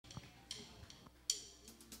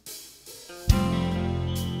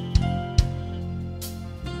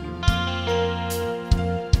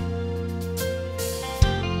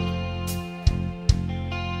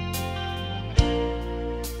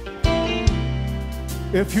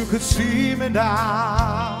If you could see me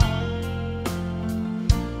now,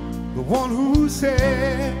 the one who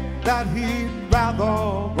said that he'd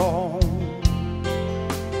rather go,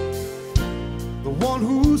 the one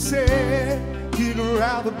who said he'd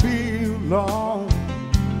rather be alone.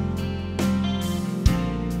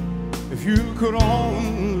 If you could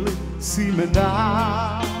only see me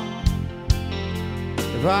now,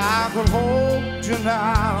 if I could hold you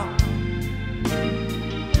now,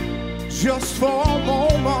 just for a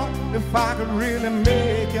moment, if I could really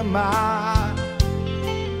make you mine,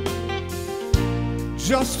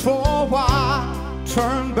 just for a while,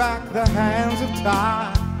 turn back the hands of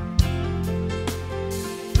time.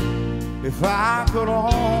 If I could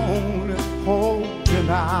only hold you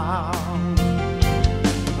now.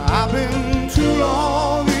 I've been too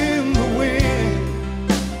long in the wind,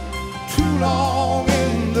 too long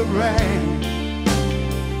in the rain,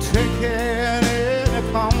 taking any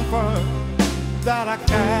comfort that I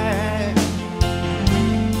can.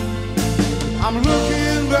 I'm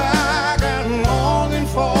looking back and longing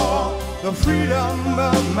for the freedom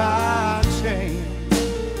of my chains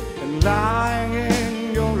and lying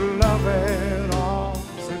in your loving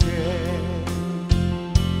arms again.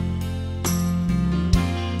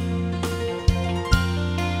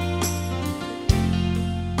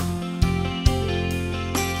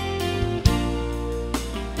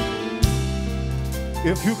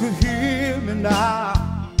 If you could hear me now,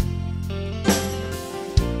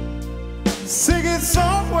 sing it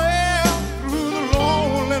somewhere through the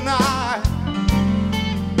lonely night,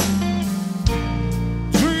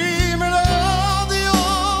 dreaming of the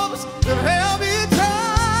arms that held me tight.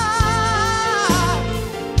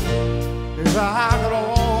 If I could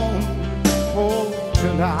only hold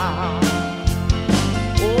you now.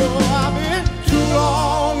 Oh, I've been too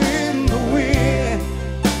long in the wind,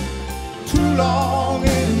 too long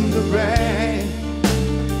in the rain,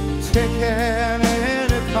 taking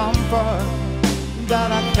any comfort that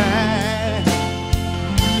I can.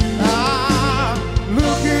 I'm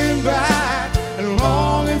looking back and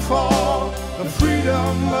longing for the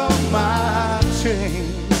freedom of my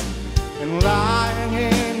chains and lying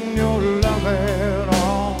in your loving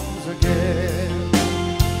arms again.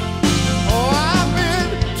 Oh, I've been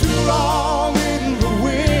too long in the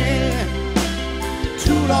wind,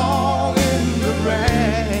 too long in the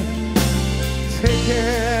rain,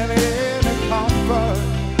 taking any comfort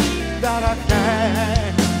that I can.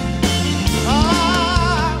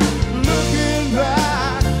 I'm looking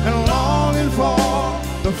back and longing for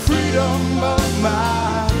the freedom of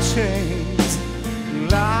my chains,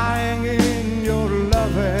 lying in your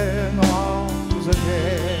loving arms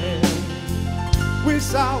again.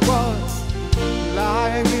 Wish I was